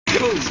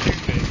calls.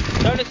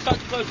 Don't have such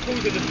close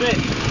calls with the fish.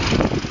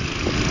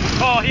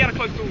 Oh, he had a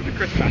close call with the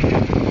Chris back. Be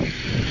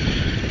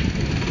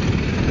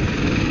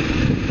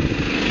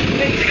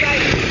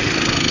safe.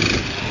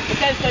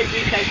 Pretend say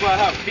be safe where I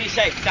help. Be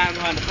safe, stand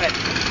behind the fence.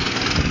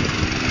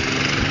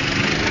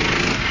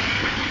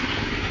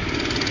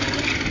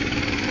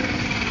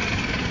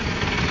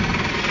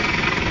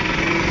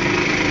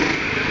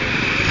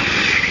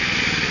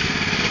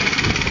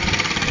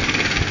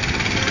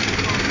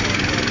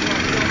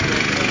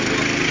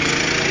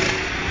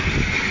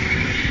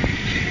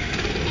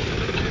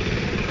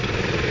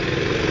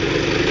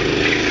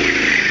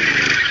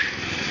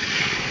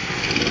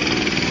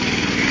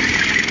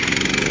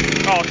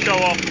 Oh, show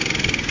off.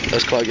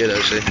 That's quite good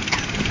actually.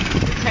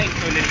 The tape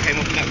only came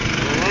off that.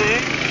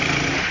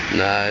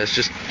 Nah, it's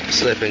just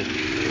slipping.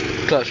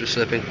 Clutch was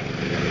slipping.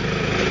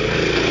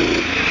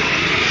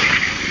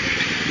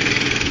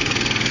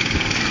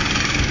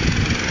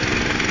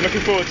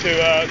 Looking forward to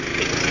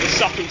the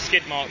subtle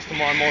skid marks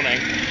tomorrow morning.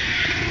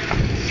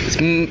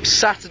 It's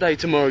Saturday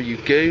tomorrow, you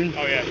goon.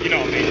 Oh yeah, you know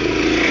what I mean.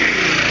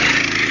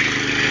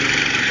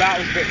 That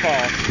was a bit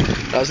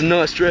fast. That was a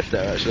nice drift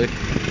there actually.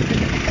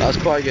 That was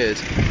quite good.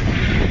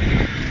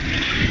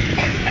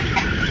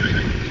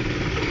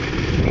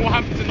 What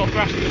happened to not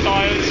thrashing the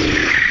tyres?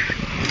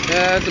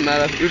 Yeah, it doesn't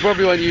matter. We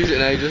probably won't use it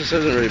in ages, so it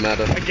doesn't really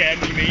matter. Again,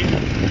 you mean?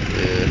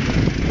 Yeah.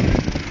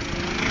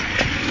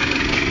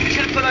 You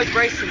should have put those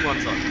racing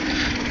ones on.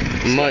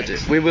 We might do.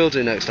 We will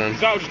do next time.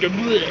 That will just go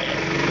bleh.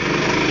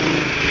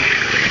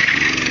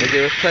 They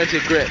give us plenty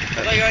of grip.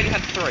 I thought you only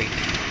had 3.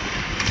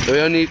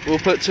 We'll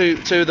put two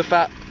of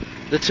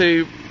the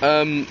two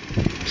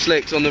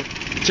slicks on the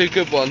 2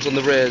 good ones on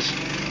the rears,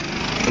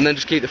 and then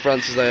just keep the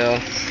fronts as they are.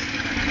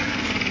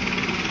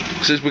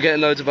 Because we're getting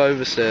loads of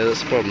oversteer,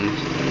 that's the problem.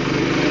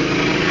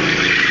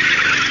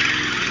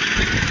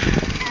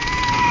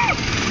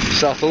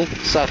 Subtle.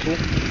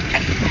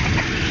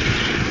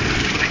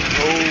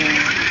 Oh.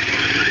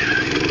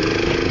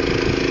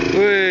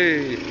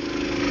 Whee!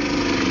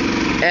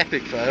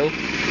 Epic fail.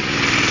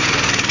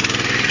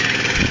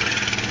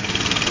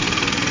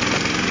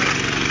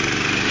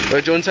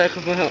 Wait, do you want to take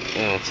off my helmet?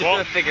 Oh. Just do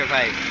a figure of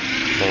 8.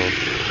 Oh.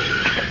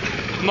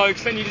 No,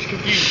 because then you just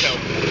confuse yourself.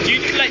 Do you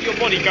just let your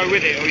body go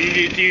with it, or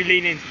do you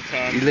lean into the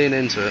turn? You lean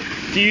into it.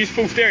 Do you use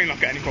full steering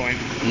lock at any point?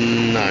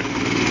 No.